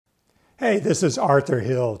Hey, this is Arthur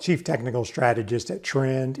Hill, Chief Technical Strategist at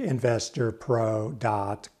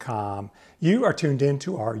TrendInvestorPro.com. You are tuned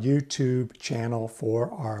into our YouTube channel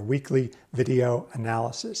for our weekly video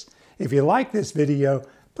analysis. If you like this video,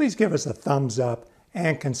 please give us a thumbs up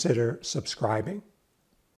and consider subscribing.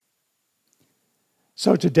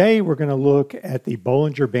 So today we're going to look at the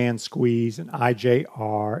Bollinger Band squeeze and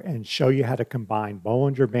IJR and show you how to combine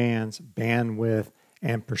Bollinger Bands, bandwidth,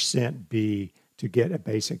 and %B to get a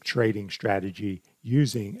basic trading strategy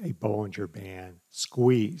using a Bollinger Band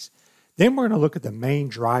squeeze. Then we're going to look at the main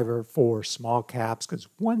driver for small caps because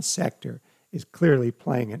one sector is clearly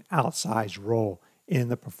playing an outsized role in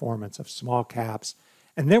the performance of small caps.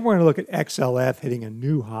 And then we're going to look at XLF hitting a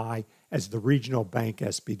new high as the regional bank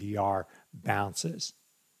SPDR bounces.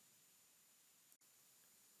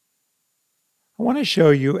 I want to show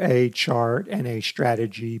you a chart and a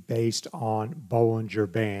strategy based on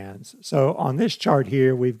Bollinger Bands. So on this chart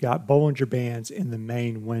here, we've got Bollinger Bands in the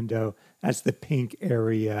main window. That's the pink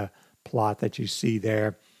area plot that you see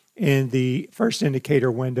there. In the first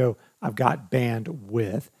indicator window, I've got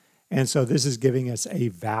bandwidth. And so this is giving us a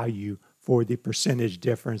value for the percentage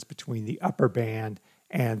difference between the upper band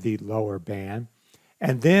and the lower band.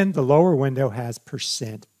 And then the lower window has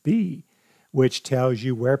 %B, which tells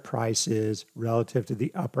you where price is relative to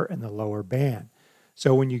the upper and the lower band.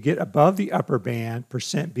 So when you get above the upper band,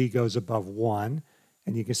 %B goes above 1,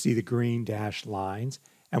 and you can see the green dashed lines.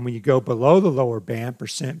 And when you go below the lower band,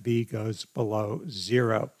 %B goes below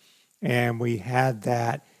 0. And we had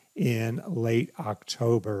that in late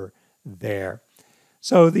October there.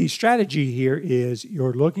 So the strategy here is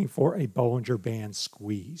you're looking for a Bollinger Band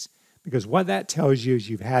squeeze, because what that tells you is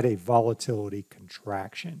you've had a volatility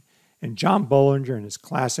contraction. And John Bollinger, in his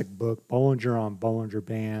classic book, Bollinger on Bollinger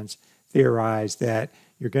Bands, theorized that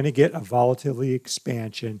you're going to get a volatility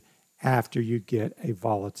expansion after you get a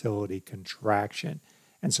volatility contraction.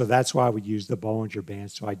 And so that's why we use the Bollinger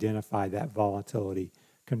Bands to identify that volatility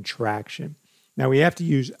contraction. Now, we have to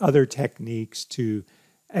use other techniques to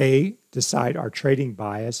A, decide our trading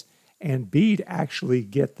bias, and B, to actually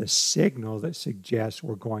get the signal that suggests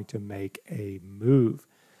we're going to make a move.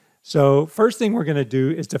 So first thing we're going to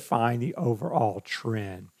do is define the overall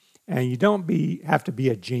trend. And you don't have to be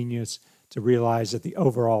a genius to realize that the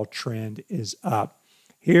overall trend is up.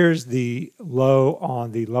 Here's the low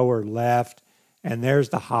on the lower left, and there's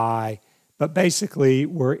the high. But basically,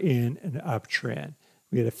 we're in an uptrend.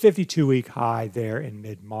 We had a 52-week high there in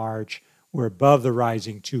mid-March. We're above the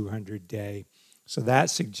rising 200-day. So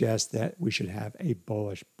that suggests that we should have a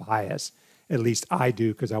bullish bias. At least I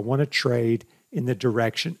do, because I want to trade in the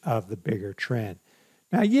direction of the bigger trend.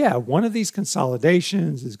 Now, yeah, one of these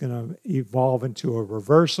consolidations is going to evolve into a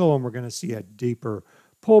reversal, and we're going to see a deeper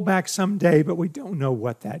pullback someday, but we don't know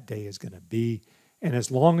what that day is going to be. And as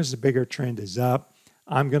long as the bigger trend is up,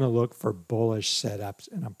 I'm going to look for bullish setups,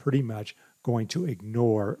 and I'm pretty much going to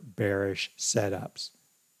ignore bearish setups.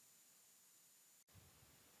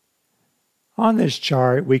 On this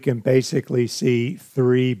chart, we can basically see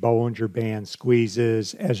 3 Bollinger Band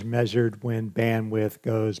squeezes as measured when bandwidth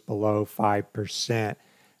goes below 5%.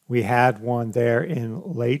 We had one there in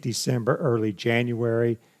late December, early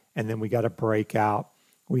January, and then we got a breakout.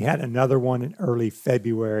 We had another one in early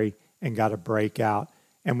February and got a breakout.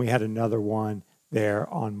 And we had another one there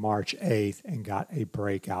on March 8th and got a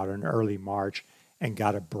breakout, or in early March and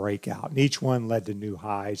got a breakout. And each one led to new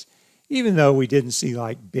highs. Even though we didn't see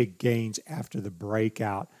like big gains after the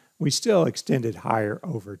breakout, we still extended higher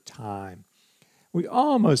over time. We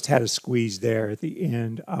almost had a squeeze there at the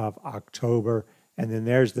end of October, and then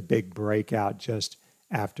there's the big breakout just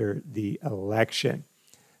after the election.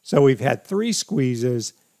 So we've had 3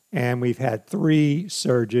 squeezes, and we've had 3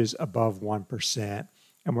 surges above 1%,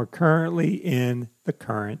 and we're currently in the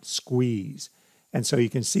current squeeze. And so you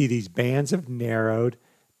can see these bands have narrowed.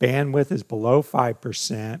 Bandwidth is below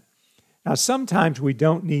 5%. Now, sometimes we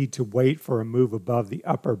don't need to wait for a move above the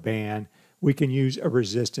upper band. We can use a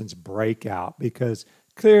resistance breakout because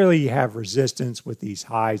clearly you have resistance with these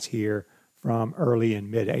highs here from early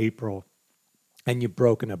and mid-April, and you've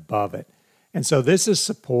broken above it. And so this is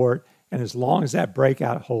support, and as long as that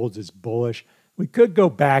breakout holds as bullish, we could go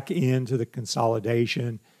back into the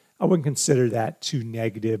consolidation. I wouldn't consider that too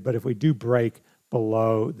negative, but if we do break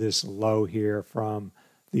below this low here from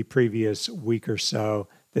the previous week or so,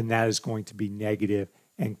 then that is going to be negative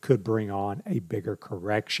and could bring on a bigger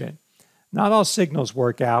correction. Not all signals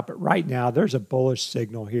work out, but right now there's a bullish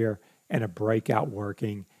signal here and a breakout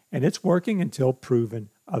working, and it's working until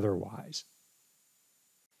proven otherwise.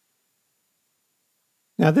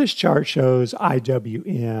 Now, this chart shows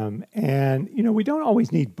IWM, and we don't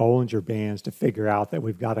always need Bollinger Bands to figure out that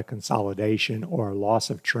we've got a consolidation or a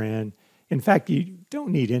loss of trend. In fact, you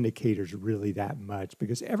don't need indicators really that much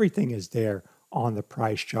because everything is there on the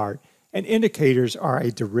price chart. And indicators are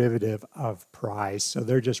a derivative of price, so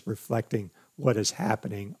they're just reflecting what is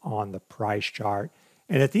happening on the price chart.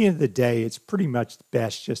 And at the end of the day, it's pretty much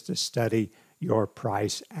best just to study your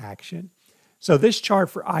price action. So this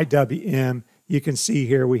chart for IWM, you can see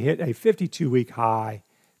here we hit a 52-week high,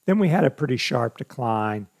 then we had a pretty sharp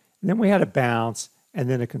decline, and then we had a bounce, and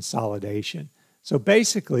then a consolidation. So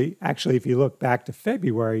basically, actually, if you look back to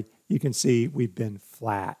February, you can see we've been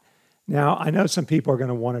flat. Now, I know some people are going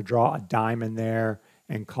to want to draw a diamond there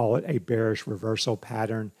and call it a bearish reversal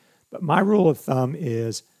pattern, but my rule of thumb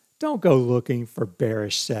is don't go looking for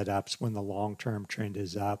bearish setups when the long-term trend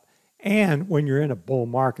is up. And when you're in a bull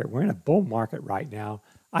market, we're in a bull market right now.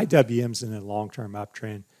 IWM's in a long-term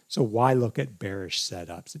uptrend, so why look at bearish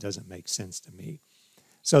setups? It doesn't make sense to me.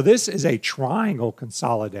 So this is a triangle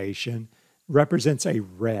consolidation, represents a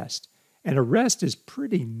rest. And a rest is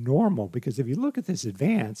pretty normal because if you look at this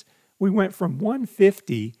advance, we went from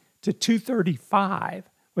 150 to 235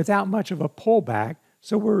 without much of a pullback.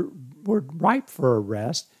 So we're ripe for a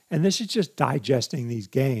rest, and this is just digesting these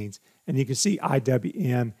gains. And you can see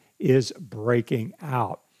IWM is breaking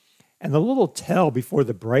out. And the little tell before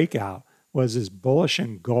the breakout was this bullish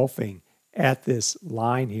engulfing at this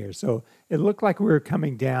line here. So it looked like we were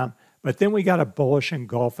coming down, but then we got a bullish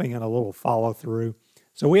engulfing and a little follow through.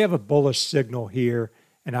 So we have a bullish signal here,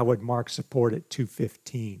 and I would mark support at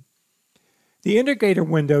 215. The indicator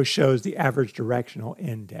window shows the average directional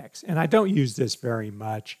index, and I don't use this very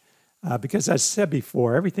much because as I said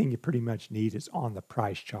before, everything you pretty much need is on the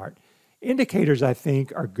price chart. Indicators, I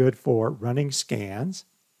think, are good for running scans,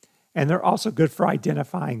 and they're also good for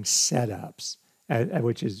identifying setups,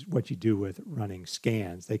 which is what you do with running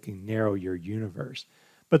scans. They can narrow your universe.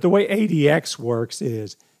 But the way ADX works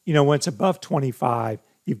is, when it's above 25,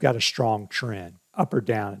 you've got a strong trend. Up or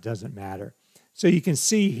down, it doesn't matter. So you can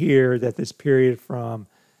see here that this period from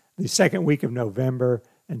the second week of November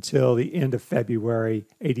until the end of February,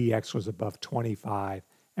 ADX was above 25,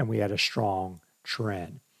 and we had a strong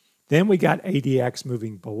trend. Then we got ADX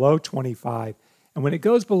moving below 25, and when it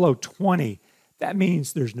goes below 20, that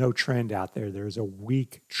means there's no trend out there. There's a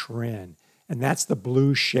weak trend, and that's the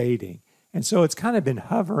blue shading. And so it's kind of been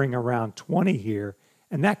hovering around 20 here,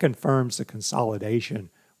 and that confirms the consolidation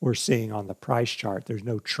we're seeing on the price chart. There's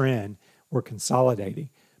no trend. We're consolidating.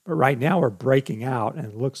 But right now we're breaking out, and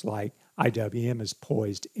it looks like IWM is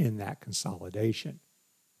poised in that consolidation.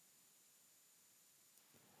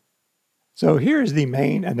 So here's the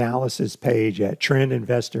main analysis page at Trend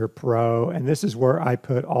Investor Pro, and this is where I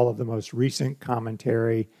put all of the most recent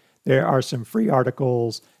commentary. There are some free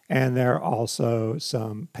articles, and there are also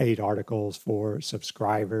some paid articles for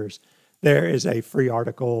subscribers. There is a free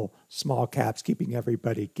article, Small Caps Keeping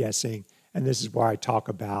Everybody Guessing, and this is where I talk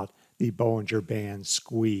about the Bollinger Bands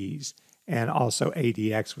squeeze, and also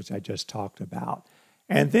ADX, which I just talked about.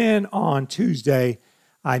 And then on Tuesday,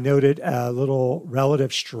 I noted a little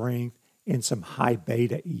relative strength in some high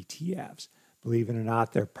beta ETFs. Believe it or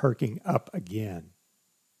not, they're perking up again.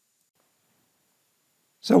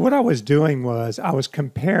 So what I was doing was I was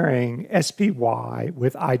comparing SPY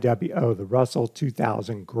with IWO, the Russell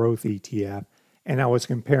 2000 Growth ETF, and I was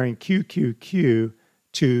comparing QQQ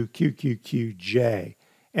to QQQJ.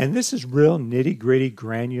 And this is real nitty-gritty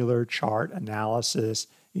granular chart analysis.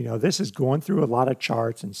 This is going through a lot of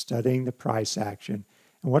charts and studying the price action.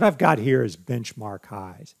 And what I've got here is benchmark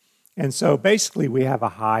highs. And so basically we have a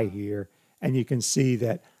high here, and you can see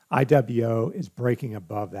that IWO is breaking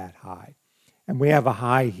above that high. And we have a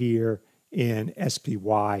high here in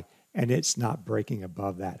SPY, and it's not breaking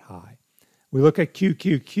above that high. We look at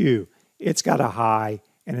QQQ, it's got a high,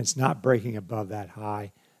 and it's not breaking above that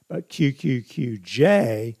high. But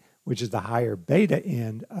QQQJ, which is the higher beta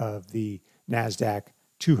end of the NASDAQ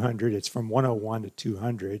 200, it's from 101 to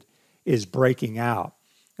 200, is breaking out.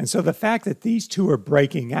 And so the fact that these two are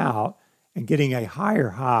breaking out and getting a higher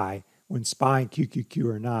high when spying QQQ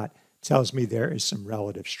or not tells me there is some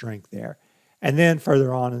relative strength there. And then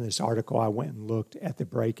further on in this article, I went and looked at the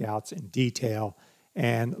breakouts in detail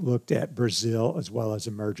and looked at Brazil as well as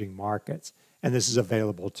emerging markets. And this is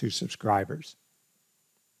available to subscribers.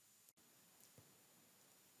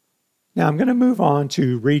 Now I'm going to move on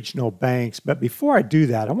to regional banks, but before I do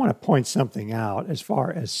that, I want to point something out as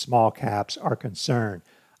far as small caps are concerned.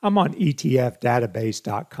 I'm on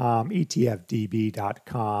etfdatabase.com,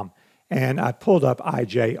 etfdb.com, and I pulled up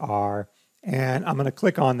IJR, and I'm going to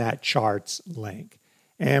click on that charts link.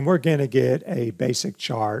 And we're going to get a basic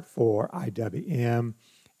chart for IWM.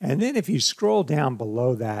 And then if you scroll down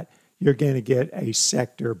below that, you're going to get a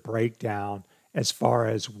sector breakdown as far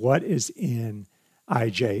as what is in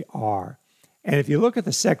IJR. And if you look at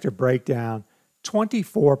the sector breakdown,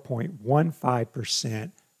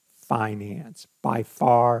 24.15% finance, by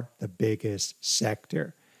far the biggest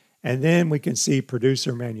sector. And then we can see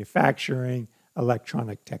producer manufacturing,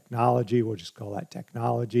 electronic technology, we'll just call that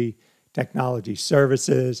technology, technology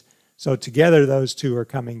services. So together those two are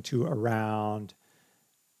coming to around,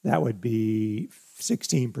 that would be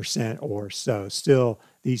 16% or so. Still,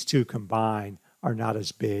 these two combined are not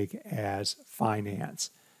as big as finance.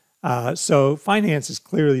 So finance is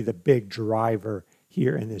clearly the big driver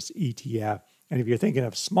here in this ETF. And if you're thinking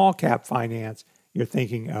of small cap finance, you're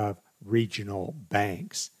thinking of regional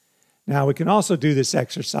banks. Now we can also do this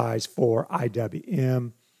exercise for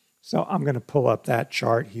IWM. So I'm going to pull up that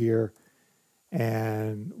chart here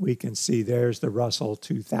and we can see there's the Russell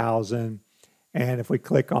 2000. And if we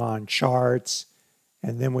click on charts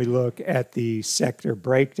and then we look at the sector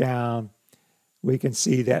breakdown, we can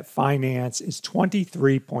see that finance is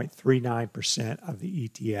 23.39% of the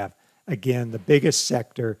ETF. Again, the biggest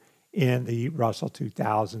sector in the Russell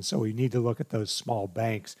 2000. So we need to look at those small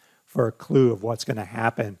banks for a clue of what's going to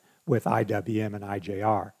happen with IWM and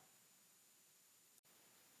IJR.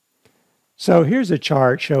 So here's a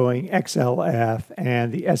chart showing XLF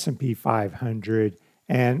and the S&P 500.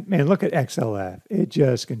 And man, look at XLF. It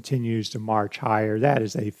just continues to march higher. That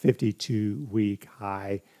is a 52-week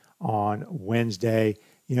high on Wednesday.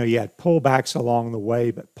 You know, you had pullbacks along the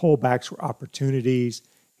way, but pullbacks were opportunities.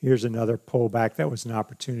 Here's another pullback that was an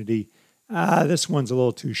opportunity. This one's a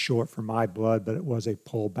little too short for my blood, but it was a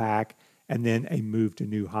pullback and then a move to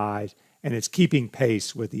new highs. And it's keeping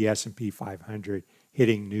pace with the S&P 500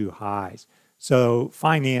 hitting new highs. So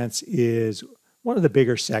finance is one of the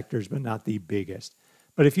bigger sectors, but not the biggest.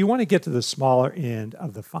 But if you want to get to the smaller end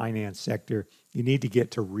of the finance sector, you need to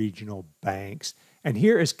get to regional banks. And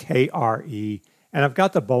here is KRE. And I've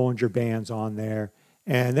got the Bollinger Bands on there.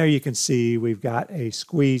 And there you can see we've got a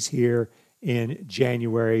squeeze here in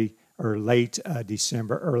January or late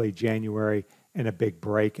December, early January, and a big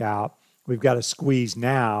breakout. We've got a squeeze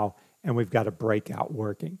now, and we've got a breakout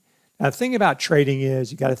working. Now, the thing about trading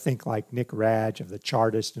is you got to think like Nick Raj of the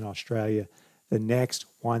Chartist in Australia, the next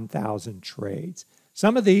 1,000 trades.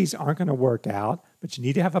 Some of these aren't going to work out, but you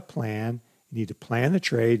need to have a plan. You need to plan the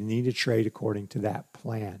trade and you need to trade according to that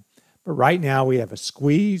plan. But right now we have a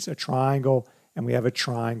squeeze, a triangle, and we have a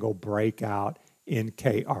triangle breakout in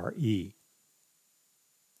KRE.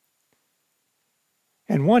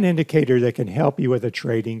 And one indicator that can help you with a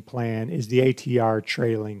trading plan is the ATR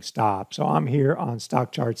trailing stop. So I'm here on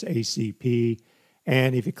Stock Charts ACP,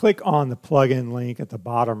 and if you click on the plugin link at the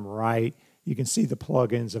bottom right, you can see the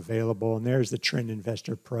plugins available, and there's the Trend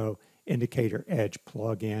Investor Pro Indicator Edge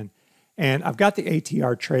plugin. And I've got the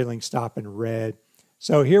ATR trailing stop in red.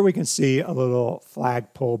 So here we can see a little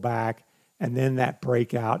flag pullback, and then that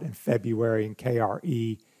breakout in February in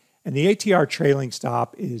KRE. And the ATR trailing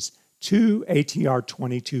stop is 2 ATR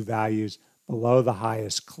 22 values below the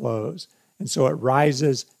highest close. And so it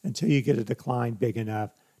rises until you get a decline big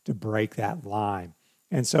enough to break that line.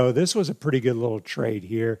 And so this was a pretty good little trade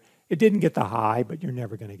here. It didn't get the high, but you're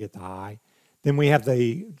never going to get the high. Then we have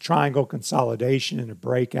the triangle consolidation and a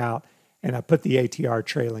breakout, and I put the ATR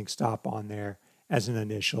trailing stop on there as an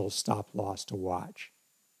initial stop loss to watch.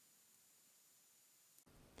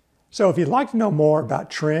 So if you'd like to know more about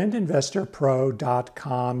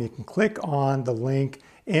trendinvestorpro.com, you can click on the link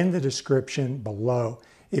in the description below.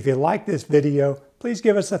 If you like this video, please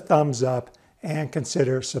give us a thumbs up and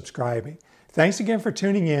consider subscribing. Thanks again for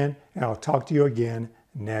tuning in, and I'll talk to you again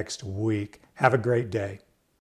next week. Have a great day.